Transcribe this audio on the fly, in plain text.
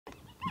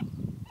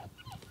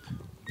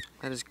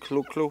That is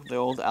Klo, the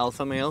old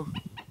alpha male.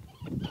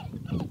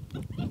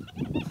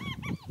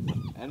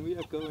 And we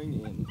are going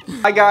in.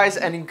 Hi guys,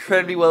 and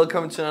incredibly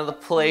welcome to another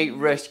Play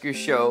Rescue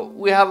show.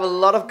 We have a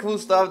lot of cool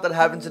stuff that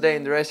happened today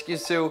in the rescue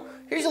zoo.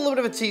 Here's a little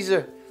bit of a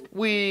teaser.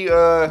 We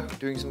are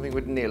doing something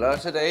with Niller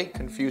today,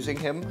 confusing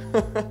him.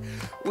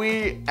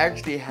 We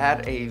actually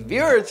had a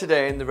viewer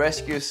today in the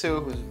rescue zoo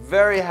who's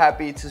very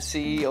happy to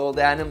see all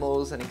the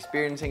animals and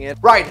experiencing it.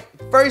 Right,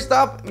 first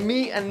up,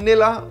 me and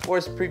Niller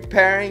was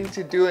preparing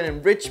to do an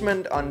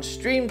enrichment on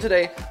stream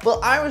today.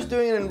 Well, I was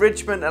doing an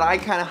enrichment and I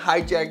kind of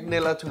hijacked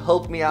Niller to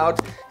help me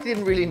out. He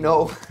didn't really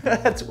know.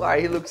 That's why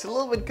he looks a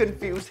little bit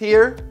confused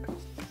here.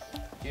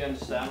 Do you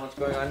understand what's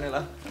going on,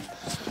 Niller?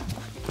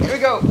 Here we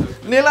go.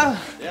 Niller,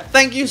 yeah.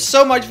 Thank you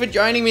so much for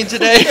joining me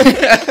today.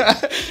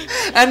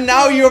 And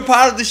now you're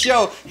part of the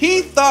show.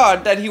 He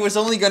thought that he was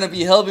only going to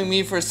be helping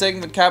me for a second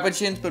with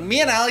capuchins, but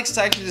me and Alex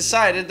actually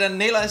decided that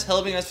Niller is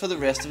helping us for the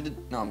rest of the...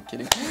 No, I'm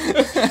kidding.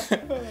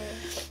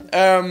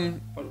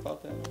 What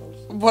about the animals?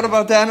 What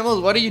about the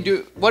animals? What do you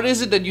do? What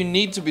is it that you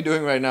need to be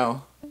doing right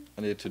now?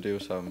 I need to do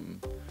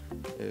some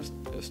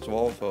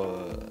straw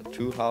for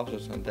 2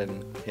 houses and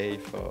then hay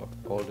for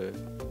all the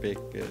big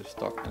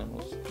stock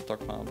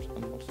farms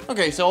animals.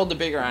 Okay, so all the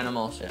bigger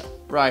animals. Yeah.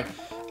 Right.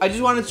 I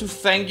just wanted to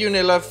thank you,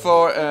 Niller,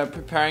 for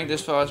preparing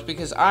this for us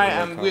because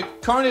we're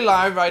currently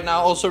live right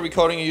now, also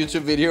recording a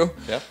YouTube video.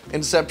 Yeah.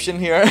 Inception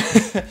here.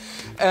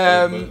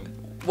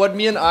 What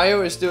me and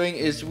Io is doing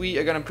is we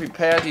are gonna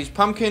prepare these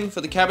pumpkins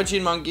for the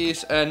capuchin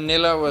monkeys, and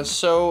Niller was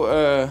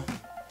so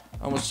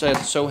I almost said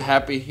so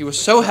happy. He was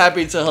so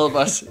happy to help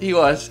us. He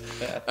was.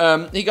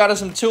 Yeah. He got us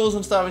some tools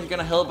and stuff. He's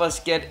gonna help us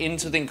get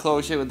into the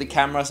enclosure with the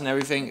cameras and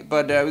everything.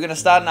 But we're gonna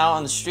start now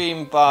on the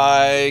stream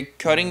by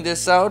cutting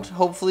this out.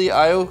 Hopefully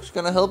Io's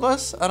gonna help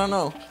us. I don't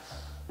know.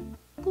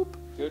 Boop.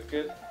 Good,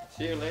 good.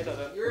 See you later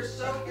then. You're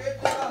so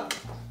good, Niller.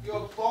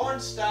 You're a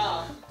born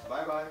star.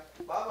 Bye bye.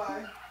 Bye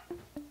bye.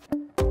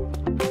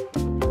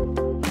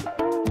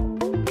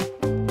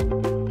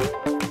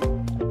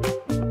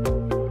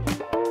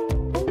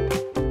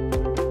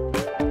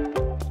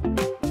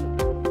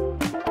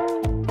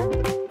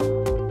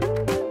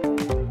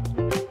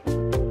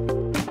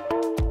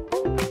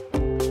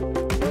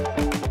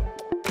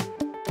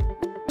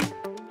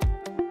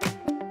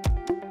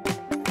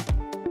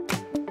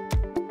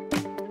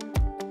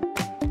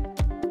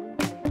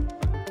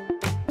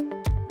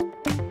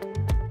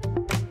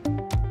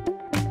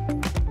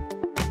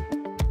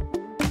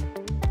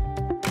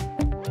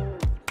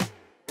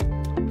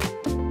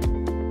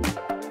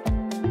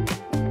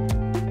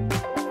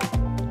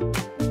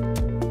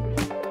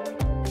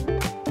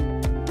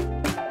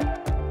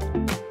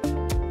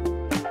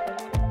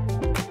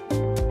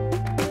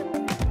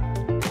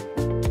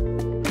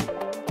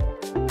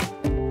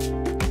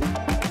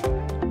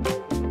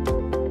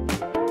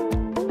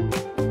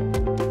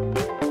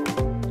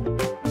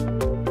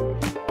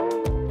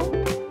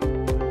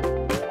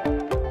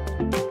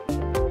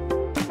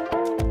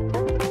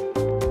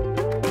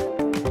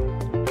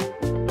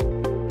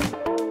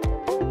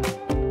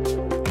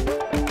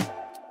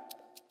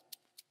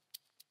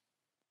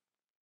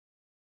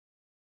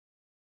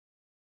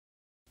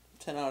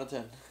 Out of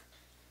 10.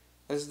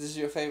 This is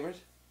your favorite?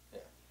 Yeah.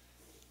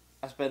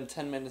 I spent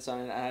 10 minutes on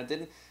it and I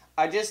didn't.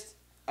 I just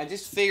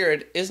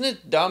figured, isn't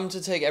it dumb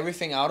to take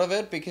everything out of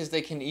it because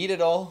they can eat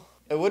it all?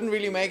 It wouldn't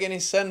really make any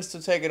sense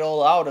to take it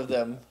all out of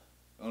them.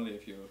 Only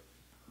if you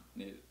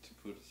need to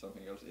put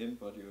something else in,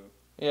 but you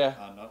are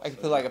not. I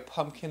could put like a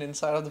pumpkin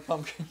inside of the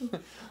pumpkin.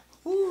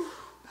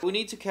 We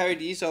need to carry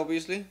these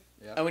obviously.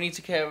 Yeah. And we need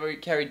to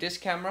carry this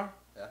camera.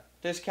 Yeah.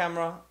 This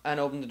camera and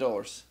open the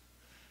doors.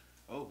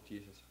 Oh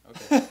Jesus.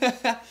 Okay.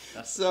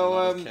 That's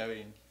so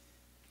carrying.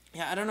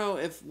 Yeah, I don't know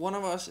if one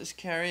of us is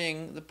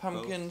carrying the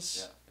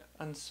pumpkins,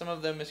 and some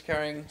of them is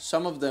carrying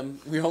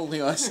we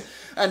only us,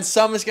 and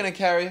some is gonna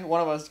carry.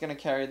 One of us is gonna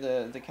carry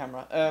the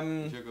camera.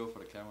 If you go for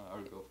the camera, I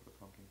will go for the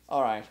pumpkins.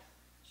 All right,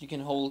 you can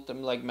hold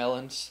them like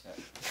melons.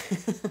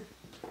 Yeah.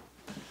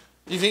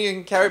 Do you think you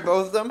can carry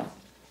both of them?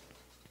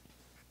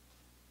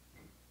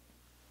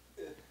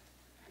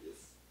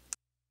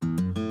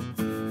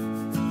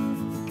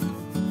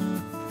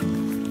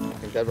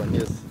 That one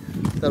here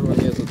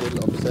is a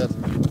little upset.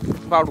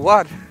 About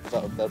what?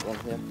 About that one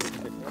here.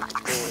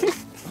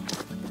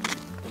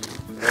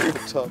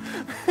 Top.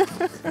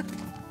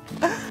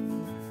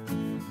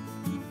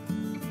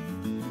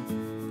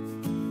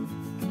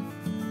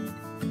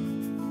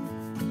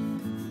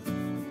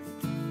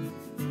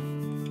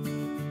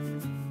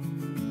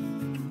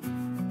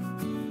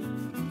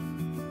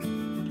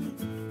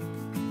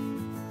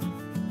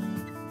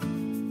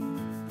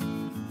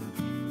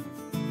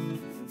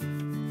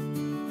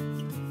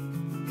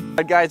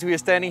 Right guys, we are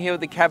standing here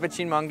with the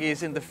capuchin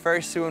monkeys in the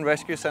first zoo and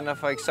rescue center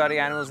for exotic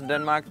animals in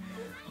Denmark.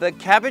 The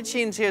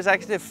capuchins here is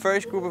actually the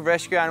first group of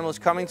rescue animals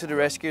coming to the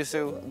rescue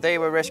zoo. They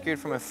were rescued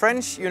from a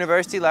French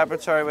university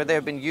laboratory where they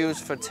have been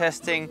used for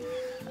testing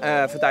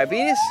for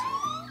diabetes.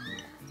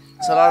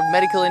 So a lot of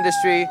medical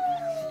industry.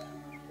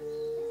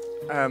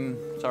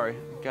 Sorry,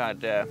 got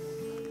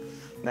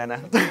Nana.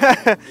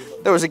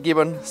 There was a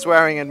gibbon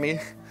swearing at me.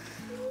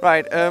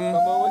 Right, Come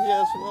over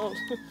here as well.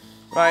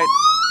 right.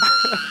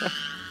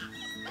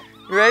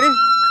 You ready?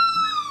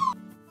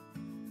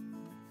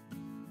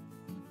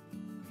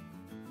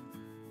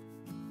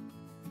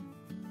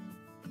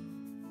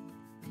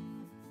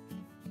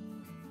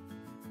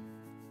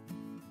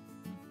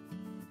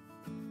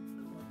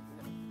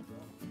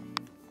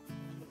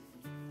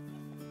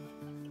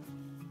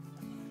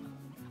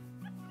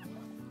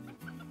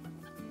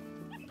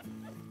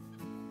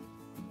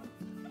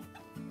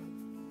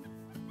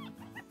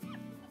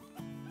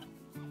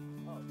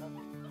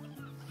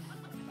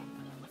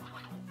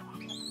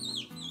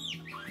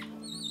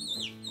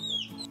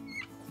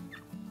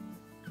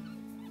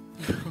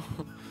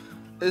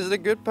 Is it a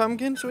good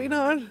pumpkin,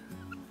 sweetheart?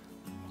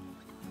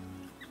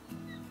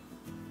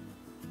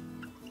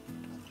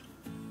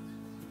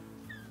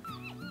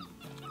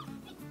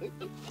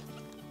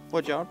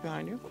 Watch out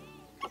behind you.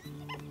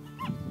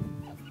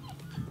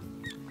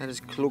 That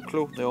is Klo,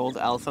 the old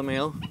alpha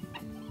male.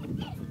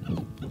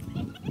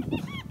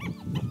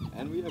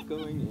 And we are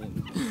going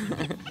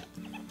in.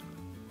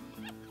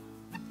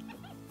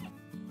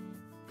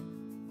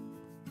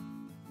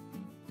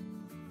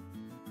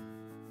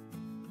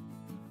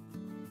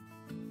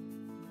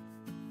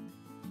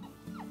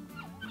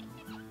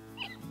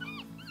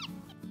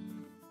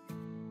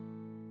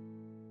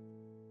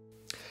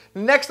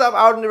 Next up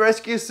out in the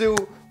rescue zoo,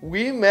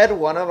 we met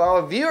one of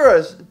our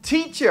viewers,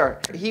 Teacher.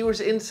 He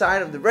was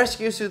inside of the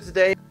rescue zoo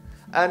today,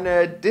 and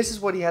this is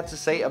what he had to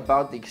say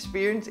about the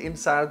experience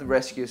inside of the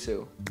rescue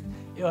zoo.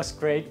 It was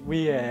great.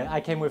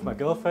 I came with my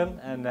girlfriend,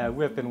 and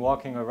we've been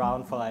walking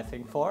around for I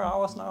think 4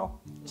 hours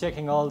now,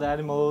 checking all the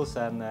animals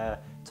and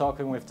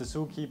talking with the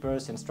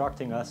zookeepers,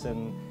 instructing us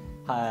in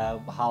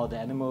how the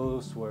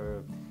animals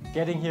were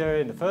getting here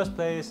in the first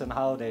place and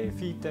how they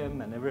feed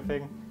them and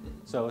everything.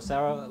 So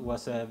Sarah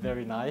was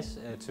very nice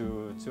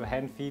to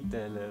hand feed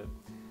the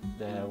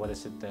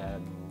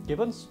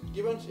gibbons.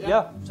 Gibbons, yeah.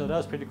 Yeah, so that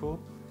was pretty cool.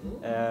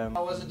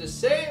 Was it the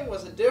same?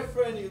 Was it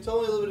different? You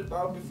told me a little bit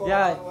about before.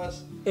 Yeah, how it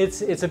was.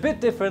 it's a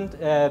bit different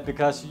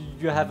because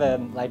you have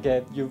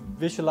you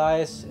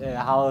visualize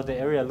how the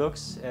area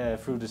looks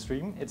through the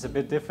stream. It's a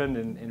bit different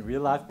in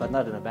real life, but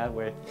not in a bad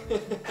way.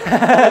 It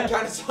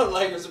kind of sounds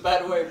like it was a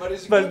bad way, but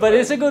it's a good but way.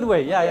 it's a good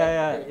way.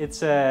 Yeah.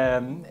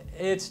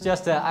 It's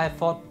just I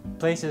thought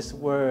places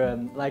were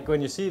like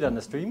when you see it on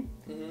the stream,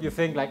 you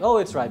think like, oh,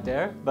 it's right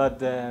there,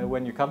 but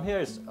when you come here,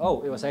 it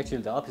was actually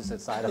the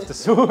opposite side of the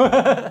zoo.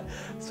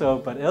 So,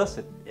 but else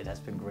it has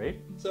been great.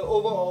 So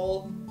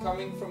overall,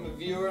 coming from a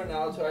viewer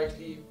now to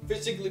actually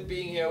physically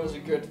being here was a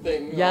good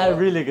thing. Yeah, a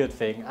really good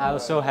thing. I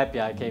was so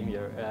happy I came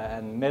here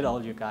and met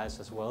all you guys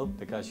as well,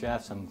 because you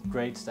have some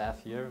great staff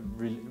here.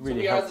 Really so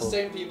we helpful. are the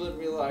same people in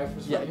real life.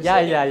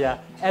 Yeah.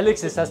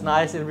 Alex is as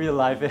nice in real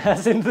life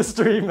as in the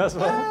stream as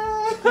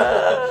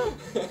well.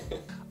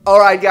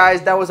 Alright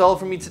guys, that was all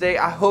from me today.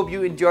 I hope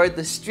you enjoyed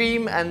the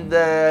stream and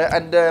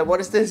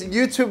what is this,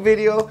 YouTube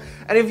video.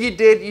 And if you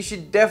did, you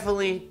should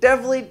definitely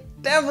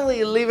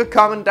leave a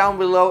comment down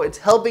below. It's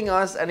helping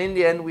us, and in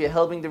the end we are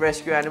helping the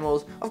rescue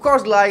animals. Of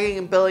course, liking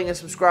and belling and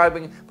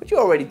subscribing, but you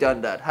already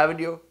done that, haven't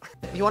you?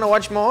 You want to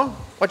watch more?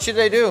 What should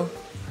they do?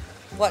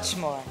 Watch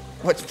more.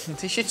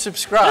 They should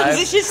subscribe.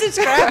 They should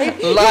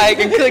subscribe. Like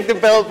and click the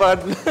bell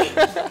button.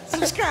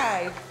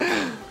 Subscribe.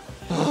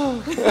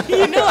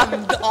 You know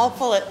I'm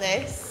awful at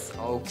this.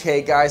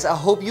 Okay guys, I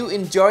hope you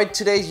enjoyed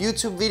today's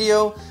YouTube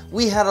video.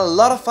 We had a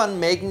lot of fun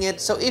making it,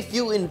 so if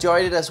you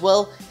enjoyed it as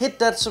well, hit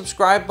that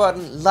subscribe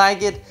button,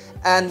 like it,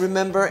 and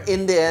remember,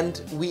 in the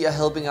end, we are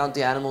helping out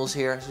the animals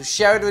here. So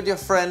share it with your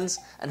friends,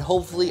 and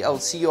hopefully I will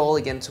see you all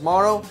again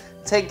tomorrow.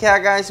 Take care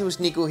guys, it was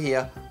Niko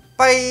here.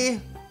 Bye!